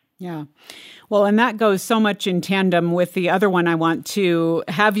there. Yeah. Well, and that goes so much in tandem with the other one I want to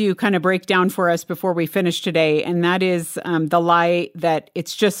have you kind of break down for us before we finish today, and that is the lie that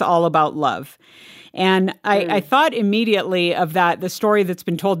it's just all about love. And I thought immediately of the story that's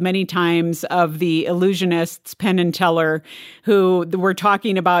been told many times of the illusionists, Penn and Teller, who were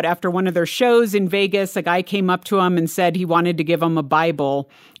talking about after one of their shows in Vegas. A guy came up to him and said he wanted to give him a Bible.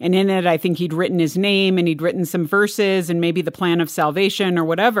 And in it, I think he'd written his name and he'd written some verses and maybe the plan of salvation or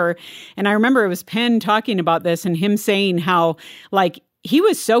whatever. And I remember it was Penn talking about this and him saying how, he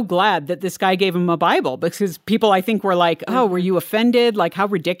was so glad that this guy gave him a Bible because people, I think, were like, oh, were you offended? Like, how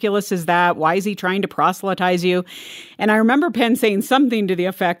ridiculous is that? Why is he trying to proselytize you? And I remember Penn saying something to the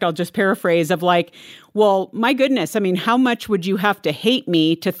effect, I'll just paraphrase, of well, my goodness, I mean, how much would you have to hate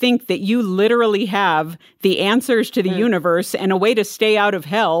me to think that you literally have the answers to the universe and a way to stay out of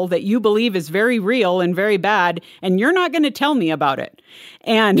hell that you believe is very real and very bad, and you're not going to tell me about it?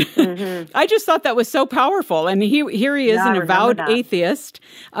 And I just thought that was so powerful. And here he is, an avowed atheist,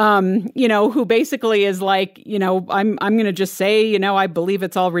 who basically is like, I'm going to just say, I believe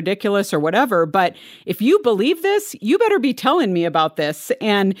it's all ridiculous or whatever. But if you believe this, you better be telling me about this.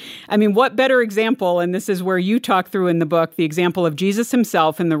 And I mean, what better example? And this is where you talk through in the book, the example of Jesus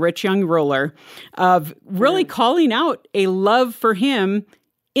himself and the rich young ruler, of really calling out a love for him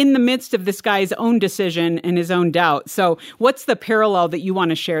in the midst of this guy's own decision and his own doubt. So what's the parallel that you want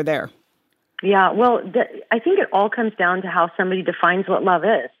to share there? Yeah, well, I think it all comes down to how somebody defines what love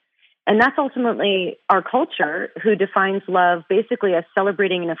is. And that's ultimately our culture, who defines love basically as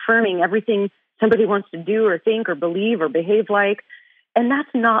celebrating and affirming everything somebody wants to do or think or believe or behave like. And that's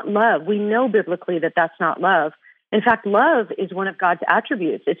not love. We know biblically that that's not love. In fact, love is one of God's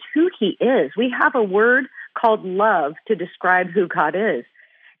attributes. It's who he is. We have a word called love to describe who God is.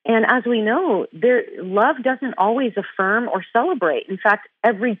 And as we know, love doesn't always affirm or celebrate. In fact,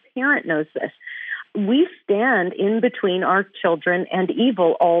 every parent knows this. We stand in between our children and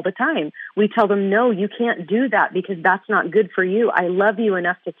evil all the time. We tell them, no, you can't do that because that's not good for you. I love you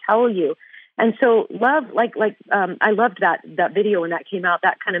enough to tell you. And so love, I loved that video when that came out.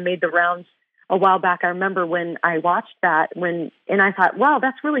 That kind of made the rounds a while back. I remember when I watched that and I thought, wow,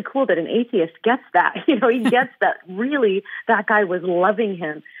 that's really cool that an atheist gets that. He gets that really that guy was loving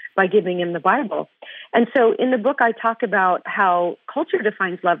him by giving him the Bible. And so in the book, I talk about how culture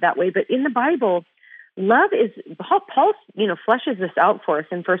defines love that way. But in the Bible, love is, Paul, fleshes this out for us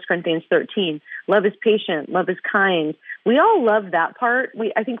in 1 Corinthians 13. Love is patient. Love is kind. We all love that part.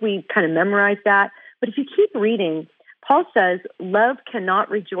 I think we kind of memorize that. But if you keep reading, Paul says, love cannot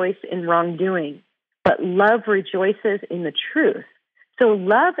rejoice in wrongdoing, but love rejoices in the truth. So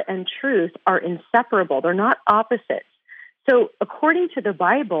love and truth are inseparable. They're not opposites. So according to the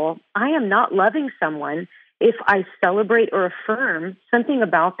Bible, I am not loving someone if I celebrate or affirm something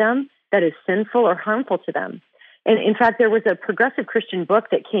about them that is sinful or harmful to them. And in fact, there was a progressive Christian book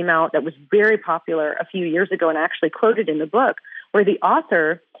that came out that was very popular a few years ago and actually quoted in the book, where the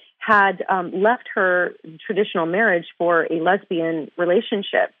author had left her traditional marriage for a lesbian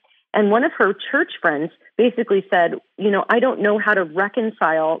relationship. And one of her church friends basically said, I don't know how to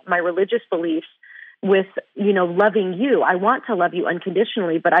reconcile my religious beliefs with, loving you. I want to love you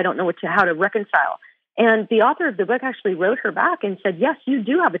unconditionally, but I don't know how to reconcile. And the author of the book actually wrote her back and said, yes, you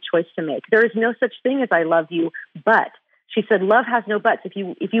do have a choice to make. There is no such thing as I love you, but she said, love has no buts. If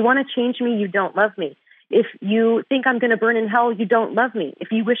you want to change me, you don't love me. If you think I'm going to burn in hell, you don't love me.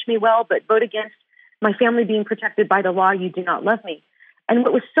 If you wish me well, but vote against my family being protected by the law, you do not love me. And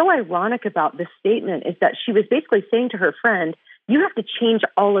what was so ironic about this statement is that she was basically saying to her friend, you have to change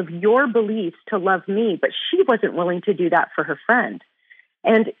all of your beliefs to love me, but she wasn't willing to do that for her friend.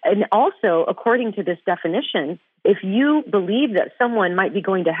 And also, according to this definition, if you believe that someone might be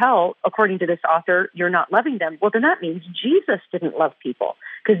going to hell, according to this author, you're not loving them, well, then that means Jesus didn't love people,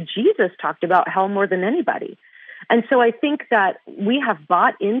 because Jesus talked about hell more than anybody. And so I think that we have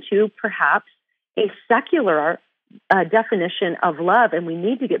bought into perhaps a secular definition of love, and we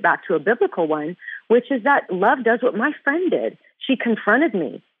need to get back to a biblical one, which is that love does what my friend did. She confronted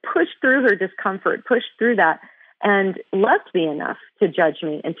me, pushed through her discomfort, pushed through that, and loved me enough to judge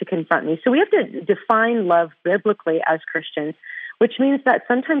me and to confront me. So we have to define love biblically as Christians, which means that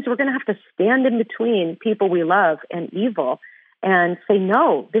sometimes we're going to have to stand in between people we love and evil and say,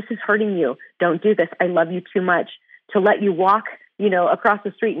 no, this is hurting you. Don't do this. I love you too much to let you walk, across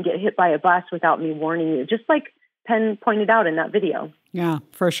the street and get hit by a bus without me warning you, just like Penn pointed out in that video. Yeah,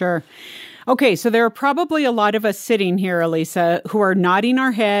 for sure. Okay, so there are probably a lot of us sitting here, Elisa, who are nodding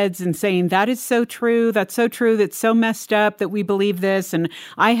our heads and saying, that is so true, that's so true, that's so messed up that we believe this. And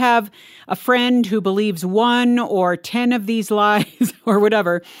I have a friend who believes 1 or 10 of these lies or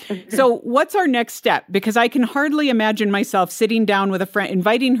whatever. So what's our next step? Because I can hardly imagine myself sitting down with a friend,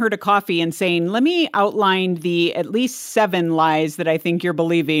 inviting her to coffee and saying, let me outline the at least 7 lies that I think you're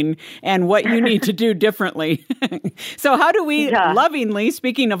believing and what you need to do differently. So how do we lovingly,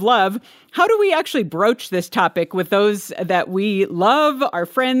 speaking of love, how do we actually broach this topic with those that we love, our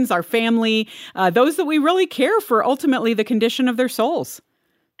friends, our family, those that we really care for, ultimately the condition of their souls?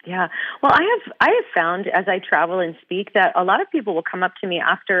 Yeah. Well, I have found as I travel and speak that a lot of people will come up to me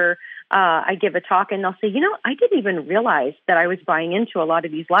after I give a talk and they'll say, I didn't even realize that I was buying into a lot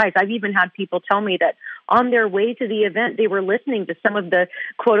of these lies. I've even had people tell me that on their way to the event, they were listening to some of the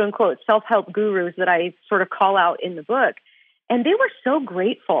quote unquote self-help gurus that I sort of call out in the book. And they were so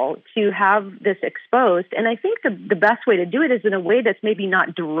grateful to have this exposed. And I think the best way to do it is in a way that's maybe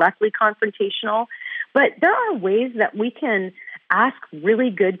not directly confrontational, but there are ways that we can ask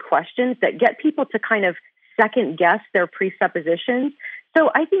really good questions that get people to kind of second guess their presuppositions. So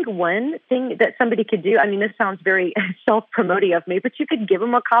I think one thing that somebody could do, this sounds very self-promoting of me, but you could give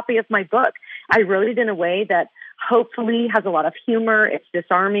them a copy of my book. I wrote it in a way that hopefully has a lot of humor. It's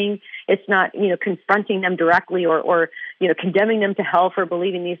disarming. It's not, confronting them directly or condemning them to hell for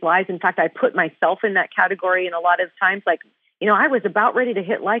believing these lies. In fact, I put myself in that category. And a lot of times, I was about ready to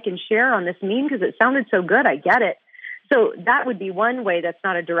hit like and share on this meme because it sounded so good. I get it. So that would be one way that's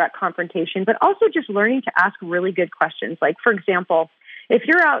not a direct confrontation, but also just learning to ask really good questions. Like, for example, if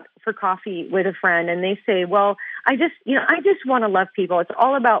you're out for coffee with a friend and they say, well, I just want to love people. It's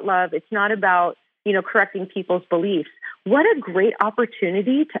all about love. It's not about, correcting people's beliefs. What a great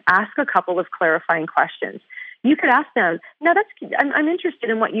opportunity to ask a couple of clarifying questions. You could ask them, now I'm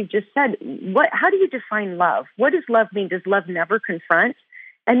interested in what you've just said. How do you define love? What does love mean? Does love never confront?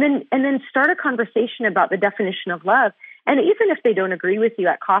 And then start a conversation about the definition of love. And even if they don't agree with you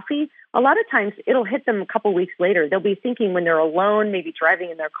at coffee, a lot of times it'll hit them a couple weeks later. They'll be thinking when they're alone, maybe driving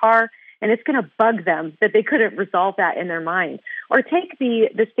in their car, and it's going to bug them that they couldn't resolve that in their mind. Or take the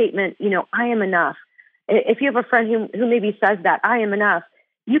statement, I am enough. If you have a friend who maybe says that, I am enough,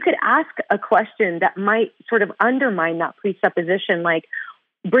 you could ask a question that might sort of undermine that presupposition, like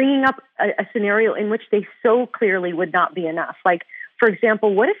bringing up a scenario in which they so clearly would not be enough. Like, for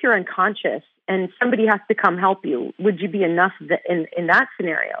example, what if you're unconscious and somebody has to come help you? Would you be enough in that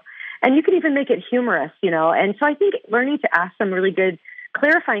scenario? And you can even make it humorous, And so I think learning to ask some really good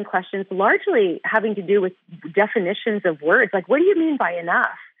clarifying questions, largely having to do with definitions of words. Like, what do you mean by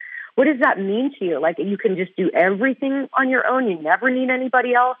enough? What does that mean to you? Like, you can just do everything on your own. You never need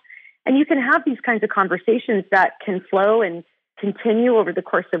anybody else. And you can have these kinds of conversations that can flow and continue over the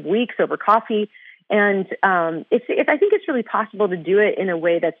course of weeks over coffee. And I think it's really possible to do it in a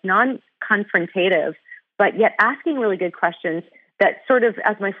way that's non-confrontative, but yet asking really good questions that sort of,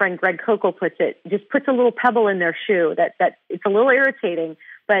 as my friend Greg Kokel puts it, just puts a little pebble in their shoe that it's a little irritating,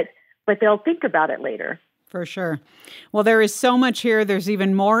 but they'll think about it later. For sure. Well, there is so much here. There's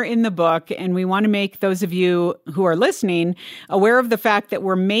even more in the book, and we want to make those of you who are listening aware of the fact that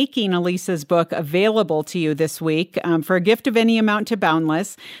we're making Alisa's book available to you this week for a gift of any amount to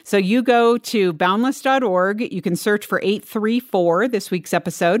Boundless. So you go to boundless.org. You can search for 834, this week's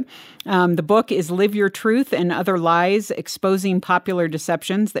episode. The book is Live Your Truth and Other Lies, Exposing Popular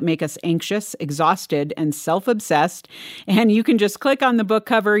Deceptions That Make Us Anxious, Exhausted, and Self-Obsessed. And you can just click on the book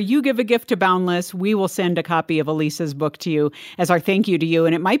cover. You give a gift to Boundless. We will send a copy of Alisa's book to you as our thank you to you.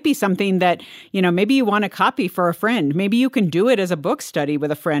 And it might be something that, maybe you want a copy for a friend. Maybe you can do it as a book study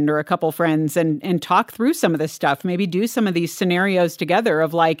with a friend or a couple friends and talk through some of this stuff. Maybe do some of these scenarios together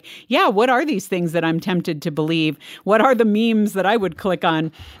of like, what are these things that I'm tempted to believe? What are the memes that I would click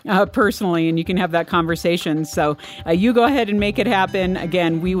on personally? And you can have that conversation. So you go ahead and make it happen.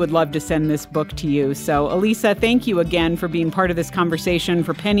 Again, we would love to send this book to you. So Alisa, thank you again for being part of this conversation,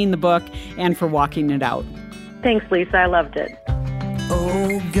 for penning the book, and for walking it out. Thanks, Lisa. I loved it.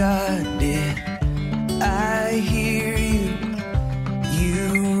 Oh, God, did I hear you?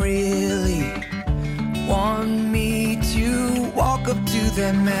 You really want me to walk up to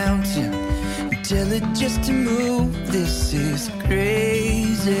that mountain and tell it just to move? This is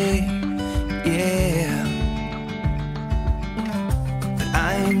crazy, yeah. But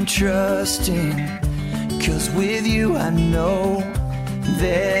I'm trusting, 'cause with you I know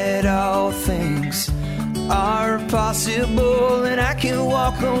that all things are possible, and I can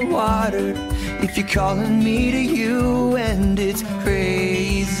walk on water if you're calling me to you. And it's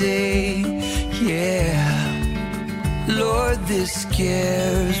crazy, yeah. Lord, this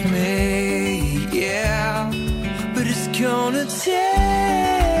scares me, yeah. But it's gonna take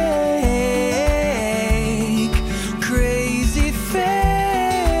crazy faith.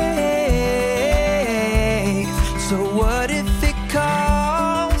 So what if it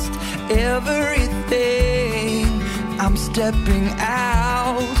cost everything? I'm stepping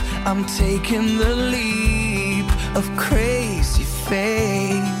out, I'm taking the leap of crazy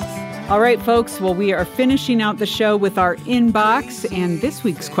faith. All right, folks. Well, we are finishing out the show with our inbox. And this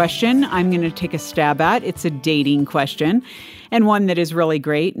week's question, I'm going to take a stab at. It's a dating question, and one that is really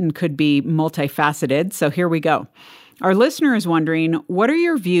great and could be multifaceted. So here we go. Our listener is wondering, what are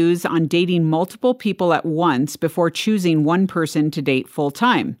your views on dating multiple people at once before choosing one person to date full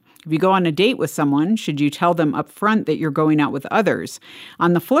time? If you go on a date with someone, should you tell them up front that you're going out with others?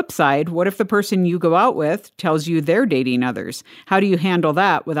 On the flip side, what if the person you go out with tells you they're dating others? How do you handle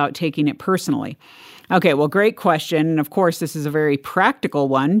that without taking it personally? Okay, well, great question. And of course, this is a very practical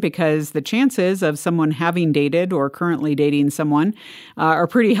one because the chances of someone having dated or currently dating someone are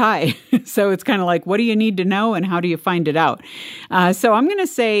pretty high. So it's kind of like, what do you need to know and how do you find it out? So I'm going to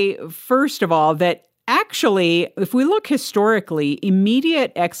say, first of all, that actually, if we look historically,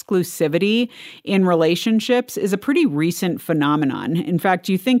 immediate exclusivity in relationships is a pretty recent phenomenon. In fact,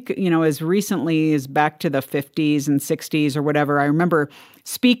 you think, as recently as back to the 50s and 60s or whatever, I remember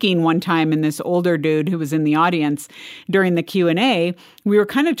speaking one time and this older dude who was in the audience during the Q&A, we were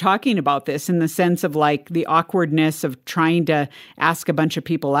kind of talking about this in the sense of like the awkwardness of trying to ask a bunch of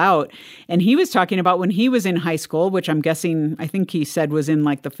people out. And he was talking about when he was in high school, which I think he said was in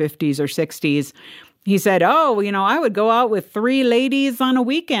like the 50s or 60s. He said, I would go out with 3 ladies on a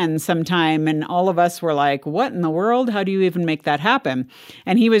weekend sometime. And all of us were like, what in the world? How do you even make that happen?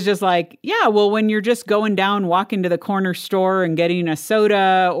 And he was just like, when you're just going down, walking to the corner store and getting a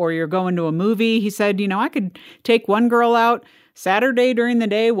soda, or you're going to a movie, he said, I could take one girl out Saturday during the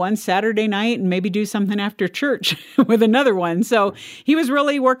day, one Saturday night, and maybe do something after church with another one. So he was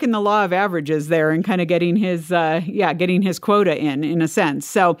really working the law of averages there and kind of getting his quota in a sense.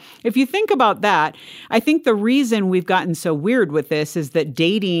 So if you think about that, I think the reason we've gotten so weird with this is that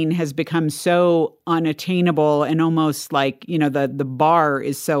dating has become so unattainable and almost like, the bar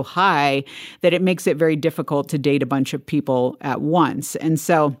is so high that it makes it very difficult to date a bunch of people at once. And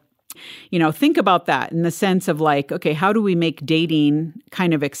so think about that in the sense of like, okay, how do we make dating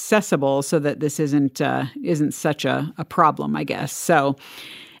kind of accessible so that this isn't such a problem, I guess. So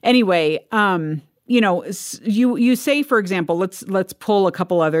anyway, you say, for example, let's pull a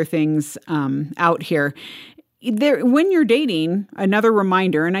couple other things out here. When you're dating, another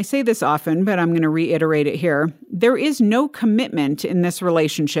reminder, and I say this often, but I'm going to reiterate it here, there is no commitment in this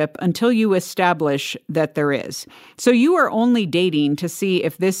relationship until you establish that there is. So you are only dating to see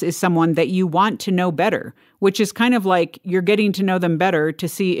if this is someone that you want to know better, which is kind of like you're getting to know them better to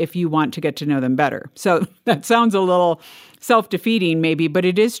see if you want to get to know them better. So that sounds a little self-defeating maybe, but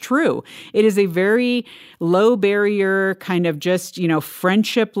it is true. It is a very low barrier kind of just,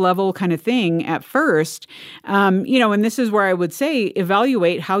 friendship level kind of thing at first. And this is where I would say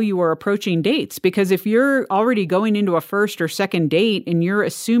evaluate how you are approaching dates, because if you're already going into a first or second date and you're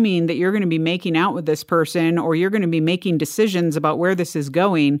assuming that you're going to be making out with this person or you're going to be making decisions about where this is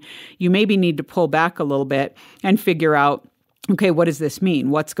going, you maybe need to pull back a little bit and figure out, okay, what does this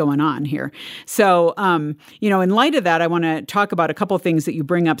mean? What's going on here? So, in light of that, I want to talk about a couple of things that you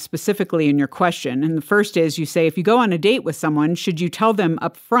bring up specifically in your question. And the first is you say, if you go on a date with someone, should you tell them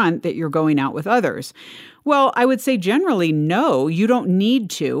up front that you're going out with others? Well, I would say generally, no, you don't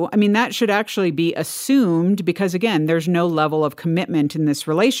need to. I mean, that should actually be assumed because, again, there's no level of commitment in this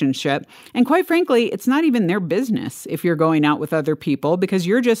relationship. And quite frankly, it's not even their business if you're going out with other people because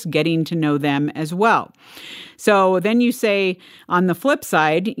you're just getting to know them as well. So then you say on the flip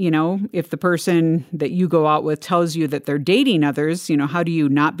side, if the person that you go out with tells you that they're dating others, how do you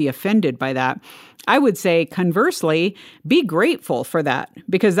not be offended by that? I would say, conversely, be grateful for that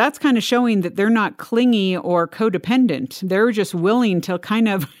because that's kind of showing that they're not clingy or codependent. They're just willing to kind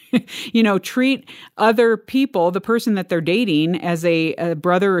of, treat other people, the person that they're dating, as a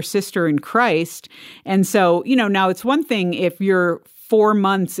brother or sister in Christ. And so, now it's one thing if you're 4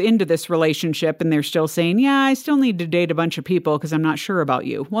 months into this relationship and they're still saying, yeah, I still need to date a bunch of people because I'm not sure about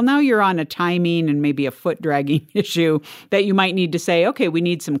you. Well, now you're on a timing and maybe a foot dragging issue that you might need to say, okay, we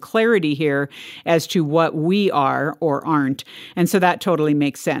need some clarity here as to what we are or aren't. And so that totally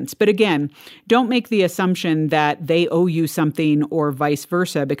makes sense. But again, don't make the assumption that they owe you something or vice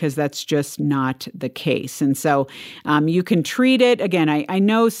versa because that's just not the case. And so you can treat it, again, I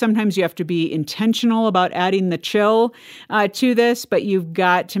know sometimes you have to be intentional about adding the chill to this, but you've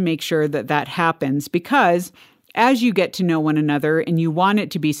got to make sure that that happens because as you get to know one another and you want it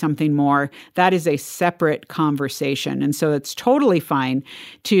to be something more, that is a separate conversation. And so it's totally fine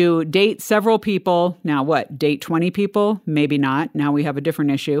to date several people. Now what, date 20 people? Maybe not. Now we have a different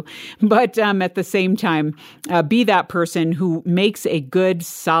issue. But at the same time, be that person who makes a good,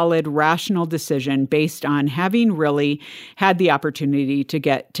 solid, rational decision based on having really had the opportunity to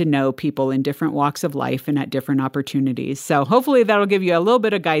get to know people in different walks of life and at different opportunities. So hopefully that'll give you a little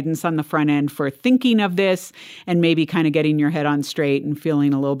bit of guidance on the front end for thinking of this and maybe kind of getting your head on straight and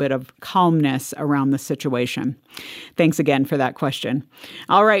feeling a little bit of calmness around the situation. Thanks again for that question.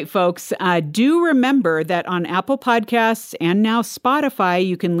 All right, folks, do remember that on Apple Podcasts and now Spotify,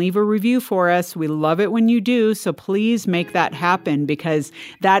 you can leave a review for us. We love it when you do, so please make that happen because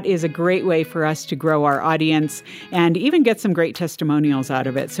that is a great way for us to grow our audience and even get some great testimonials out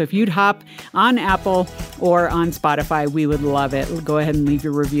of it. So if you'd hop on Apple or on Spotify, we would love it. Go ahead and leave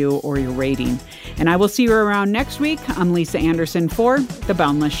your review or your rating. And I will see you around next week. I'm Lisa Anderson for The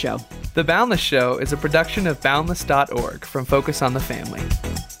Boundless Show. The Boundless Show is a production of Boundless.org from Focus on the Family.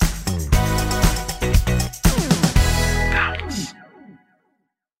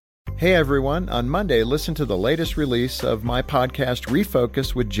 Hey everyone, on Monday, listen to the latest release of my podcast,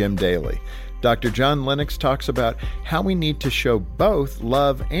 Refocus with Jim Daly. Dr. John Lennox talks about how we need to show both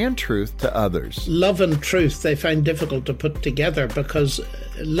love and truth to others. Love and truth they find difficult to put together because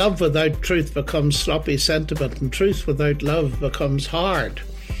love without truth becomes sloppy sentiment and truth without love becomes hard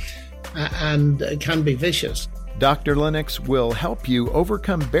and can be vicious. Dr. Lennox will help you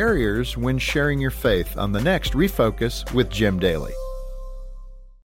overcome barriers when sharing your faith on the next Refocus with Jim Daly.